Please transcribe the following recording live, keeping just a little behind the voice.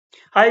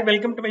Hi,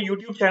 welcome to my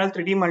YouTube channel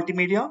 3D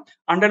Multimedia.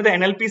 Under the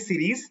NLP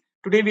series,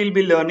 today we'll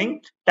be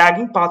learning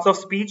tagging parts of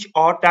speech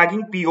or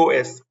tagging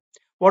POS.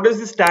 What is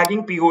this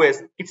tagging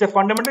POS? It's a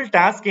fundamental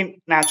task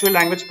in natural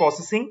language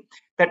processing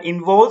that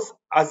involves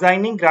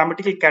assigning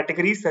grammatical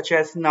categories such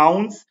as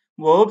nouns,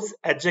 verbs,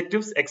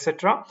 adjectives,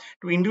 etc.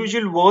 to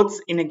individual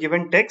words in a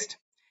given text.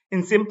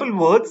 In simple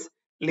words,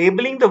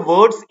 labeling the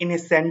words in a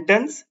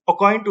sentence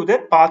according to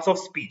their parts of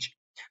speech.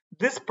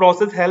 This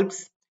process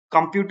helps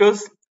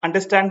computers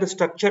understand the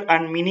structure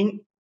and meaning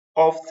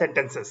of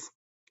sentences.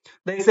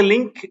 There is a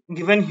link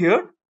given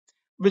here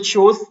which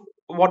shows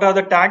what are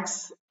the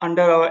tags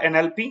under our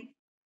NLP.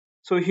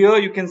 So here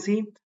you can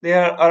see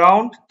there are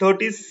around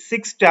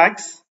 36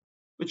 tags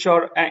which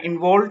are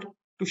involved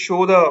to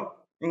show the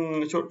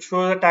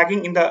show the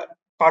tagging in the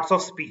parts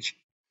of speech.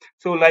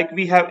 So like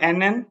we have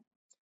NN,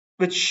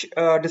 which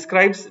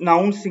describes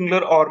noun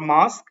singular or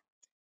mask,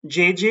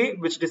 JJ,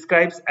 which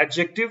describes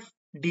adjective,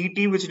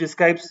 DT, which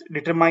describes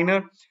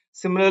determiner.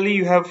 Similarly,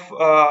 you have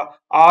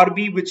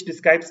RB, which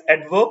describes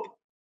adverb.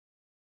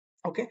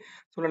 Okay,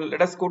 so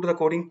let us go to the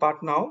coding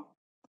part now.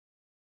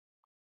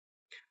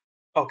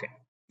 Okay,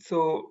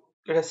 so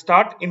let us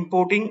start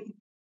importing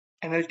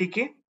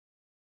NLTK.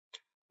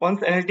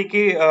 Once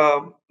NLTK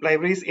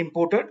library is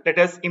imported, let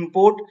us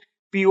import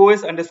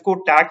POS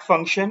underscore tag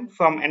function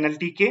from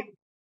NLTK.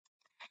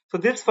 So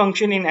this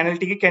function in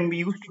NLTK can be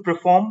used to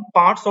perform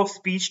parts of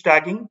speech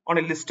tagging on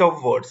a list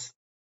of words.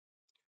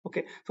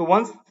 Okay, so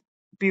once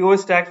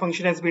POS tag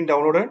function has been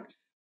downloaded,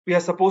 we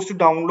are supposed to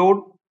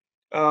download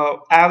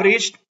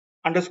averaged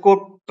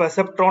underscore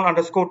perceptron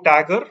underscore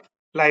tagger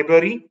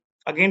library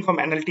again from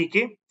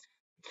NLTK.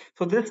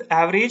 So this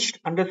averaged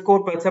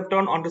underscore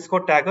perceptron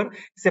underscore tagger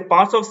is a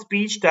parts of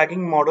speech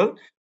tagging model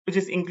which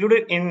is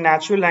included in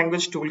Natural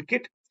Language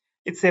Toolkit.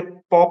 It's a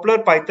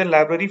popular Python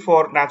library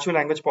for natural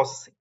language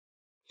processing.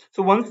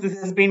 So once this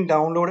has been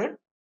downloaded,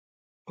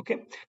 okay,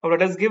 now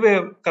let us give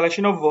a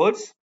collection of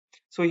words.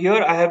 So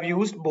here I have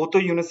used both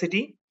a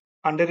unicity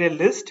under a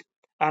list,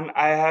 and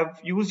I have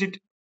used it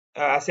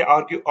as a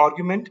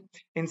argument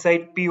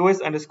inside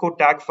POS underscore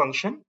tag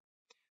function.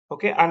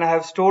 Okay, and I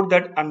have stored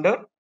that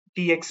under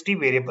txt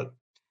variable.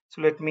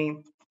 So let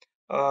me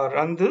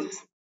run this.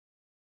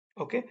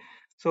 Okay,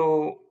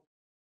 so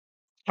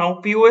now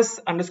POS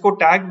underscore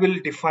tag will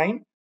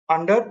define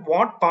under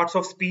what parts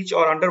of speech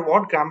or under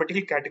what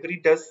grammatical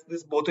category does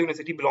this both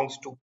unicity belongs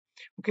to.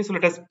 Okay, so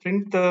let us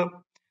print the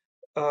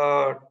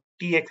uh,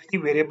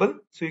 txt variable.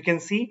 So you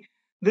can see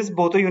this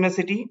both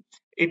unicity,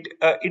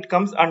 it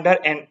comes under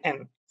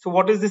nn. So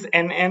what is this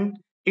nn?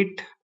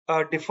 It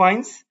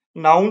defines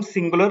noun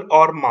singular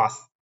or mass.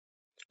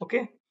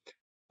 Okay,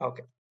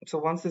 okay, so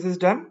once this is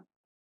done,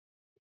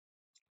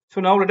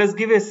 so now let us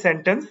give a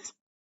sentence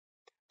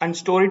and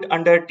store it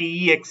under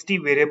text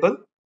variable.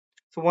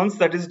 So once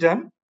that is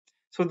done,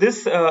 so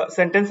this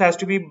sentence has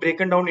to be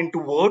broken down into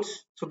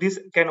words. So this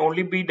can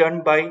only be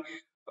done by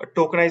a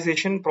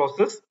tokenization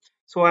process.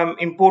 So I'm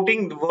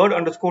importing the word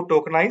underscore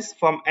tokenize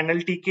from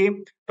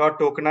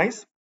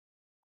nltk.tokenize.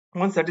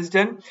 Once that is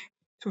done,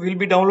 so we'll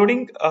be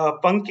downloading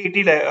punkt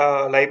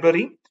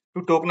library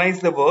to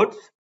tokenize the words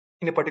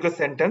in a particular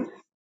sentence.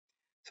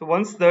 So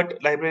once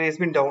that library has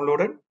been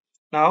downloaded,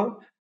 now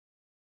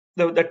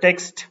the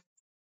text,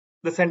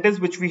 the sentence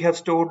which we have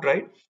stored,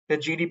 right? The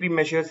GDP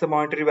measures the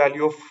monetary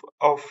value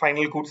of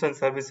final goods and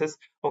services.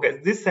 Okay,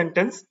 this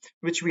sentence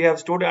which we have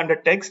stored under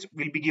text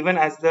will be given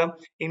as the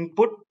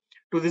input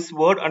to this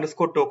word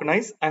underscore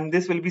tokenize, and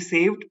this will be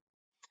saved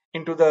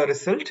into the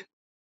result.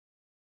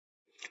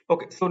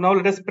 Okay, so now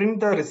let us print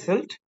the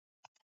result.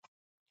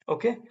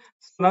 Okay,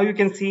 so now you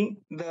can see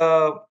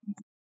the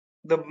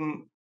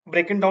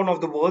breaking down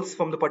of the words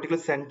from the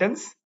particular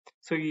sentence.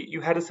 So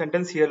you had a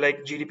sentence here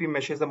like GDP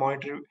measures the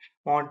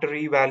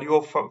monetary value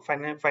of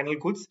final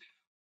goods.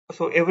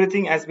 So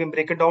everything has been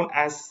broken down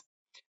as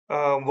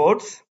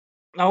words.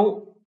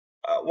 Now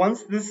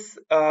once this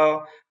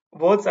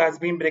words has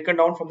been broken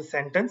down from the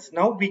sentence,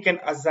 now we can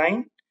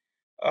assign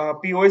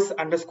POS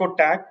underscore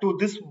tag to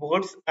this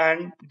words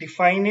and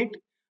define it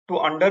to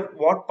under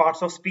what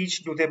parts of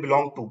speech do they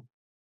belong to.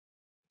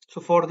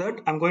 So for that,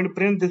 I'm going to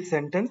print this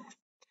sentence.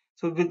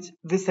 So which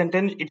this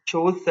sentence, it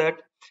shows that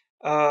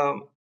uh,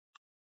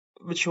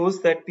 which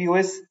shows that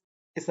POS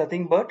is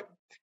nothing but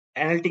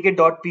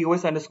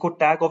nltk.pos underscore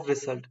tag of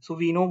result. So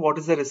we know what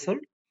is the result,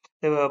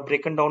 the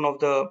breaking down of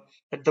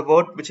the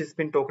word which has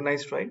been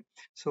tokenized, right?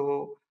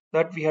 So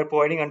that we are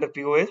providing under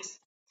POS.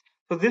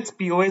 So this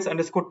POS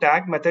underscore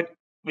tag method,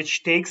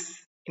 which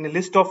takes in a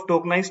list of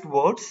tokenized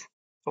words.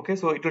 Okay,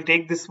 so it will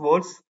take these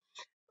words.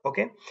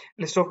 Okay,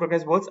 list of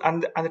tokenized words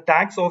and the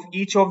tags of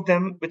each of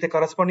them with the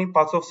corresponding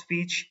parts of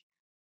speech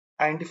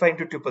identified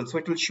into tuples. So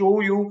it will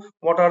show you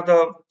what are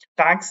the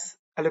tags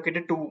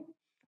allocated to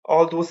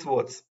all those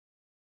words.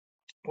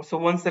 So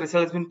once the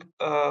result has been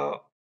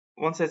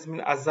once has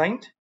been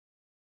assigned,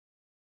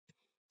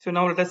 so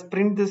now let us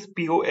print this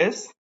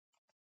POS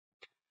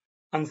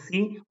and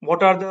see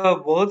what are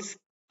the words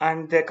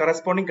and their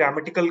corresponding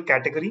grammatical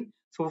category.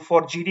 So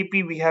for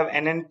GDP we have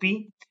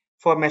NNP,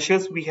 for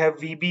measures we have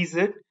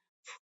VBZ,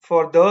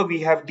 for the we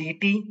have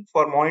dt,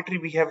 for monetary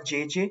we have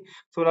jj.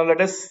 So now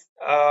let us,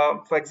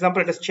 for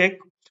example, let us check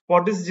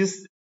what is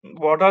this,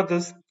 what are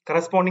this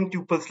corresponding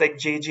tuples like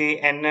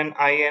jj, nn,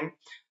 in.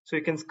 So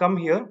you can come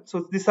here.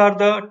 So these are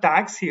the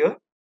tags here,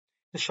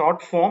 the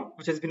short form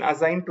which has been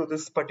assigned to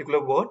this particular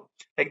word,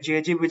 like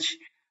jj, which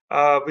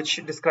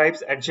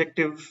describes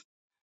adjective.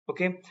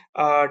 Okay,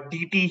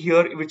 dt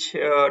here, which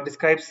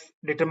describes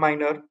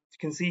determiner. You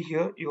can see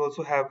here you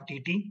also have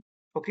dt.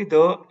 Okay,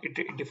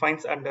 it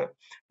defines under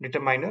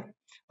determiner.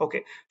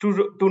 Okay,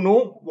 to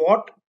know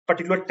what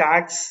particular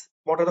tags,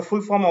 what are the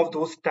full form of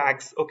those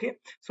tags. Okay,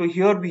 so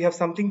here we have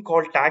something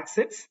called tag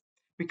sets.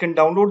 We can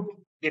download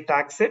the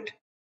tag set.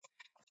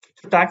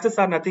 So tags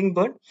are nothing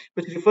but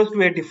which refers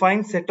to a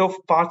defined set of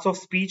parts of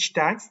speech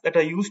tags that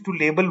are used to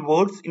label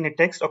words in a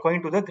text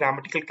according to the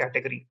grammatical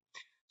category.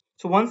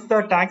 So once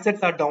the tag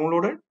sets are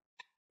downloaded,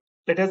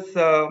 let us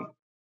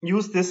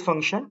use this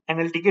function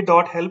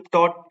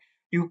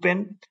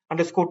nltk.help.upen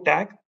underscore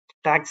tag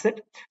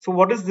set. So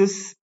what is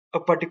this a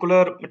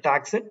particular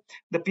tag set?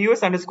 The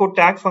POS underscore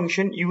tag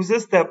function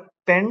uses the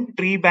pen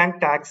tree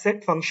bank tag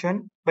set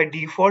function by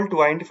default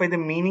to identify the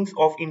meanings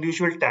of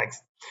individual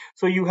tags.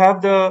 So you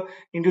have the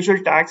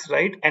individual tags,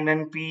 right?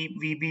 NNP,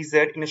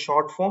 VBZ in a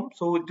short form.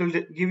 So it will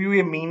give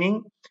you a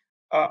meaning,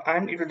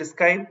 and it will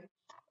describe,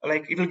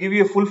 like it will give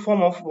you a full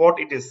form of what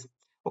it is.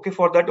 Okay,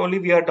 for that only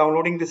we are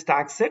downloading this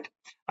tag set,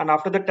 and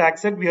after the tag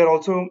set we are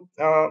also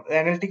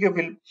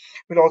NLTK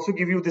will also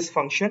give you this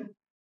function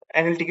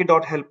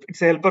nltk.help.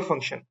 It's a helper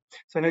function.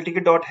 So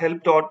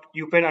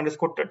nltk.help.upen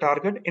underscore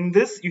target. In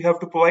this you have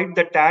to provide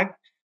the tag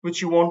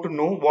which you want to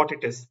know what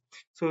it is.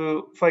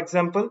 So for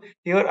example,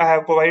 here I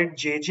have provided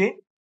jj.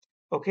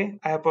 Okay,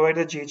 I have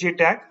provided the jj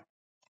tag.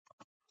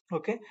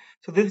 Okay,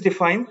 so this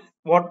defines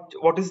what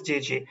is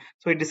jj.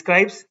 So it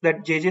describes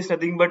that jj is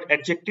nothing but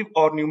adjective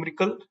or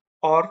numerical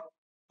or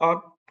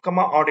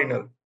comma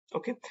ordinal.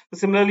 Okay, so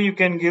similarly you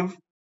can give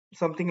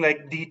something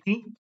like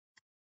dt.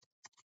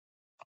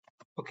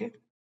 Okay,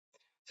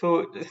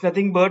 so it's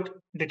nothing but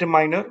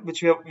determiner,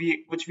 which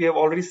we have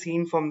already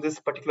seen from this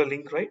particular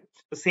link, right?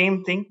 The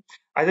same thing,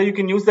 either you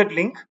can use that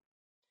link,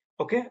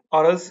 okay,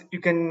 or else you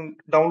can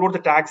download the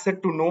tag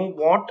set to know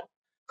what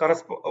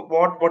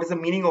is the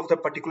meaning of the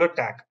particular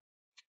tag.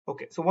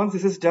 Okay, so once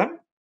this is done,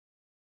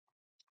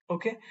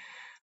 okay,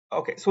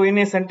 okay, so in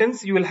a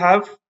sentence uh, you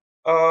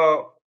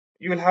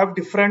will have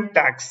different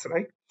tags,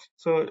 right?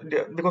 So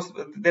because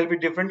there will be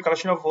different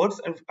collection of words,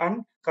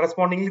 and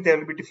correspondingly there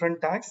will be different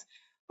tags.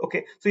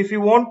 Okay, so if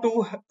you want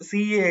to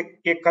see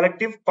a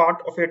collective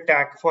part of a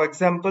tag, for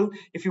example,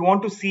 if you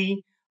want to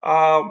see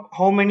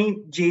how many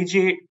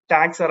jj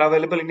tags are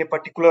available in a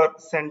particular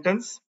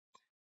sentence,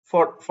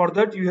 for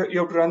that you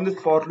have to run this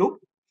for loop.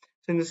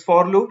 So in this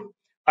for loop,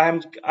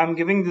 I'm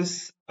giving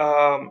this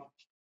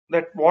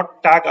that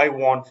what tag I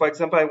want. For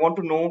example, I want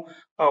to know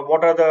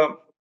what are the,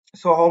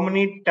 so how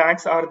many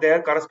tags are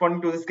there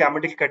corresponding to this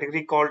grammatical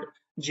category called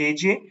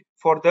jj.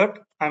 For that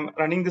I'm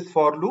running this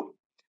for loop,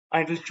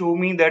 and it will show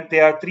me that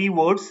there are three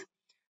words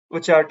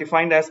which are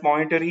defined as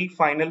monetary,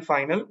 final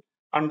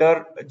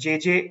under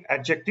jj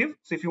adjective.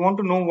 So if you want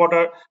to know what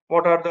are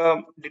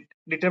the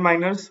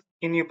determiners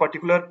in your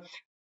particular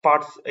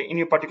parts in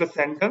your particular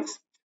sentence,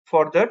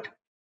 for that,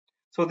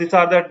 so these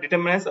are the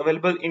determinants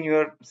available in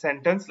your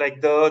sentence, like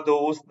the,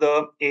 those,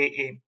 the,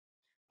 a.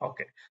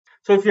 Okay,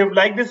 so if you have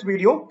liked this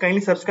video,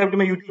 kindly subscribe to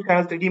my YouTube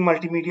channel 3D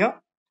Multimedia.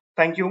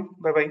 Thank you.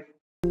 Bye bye.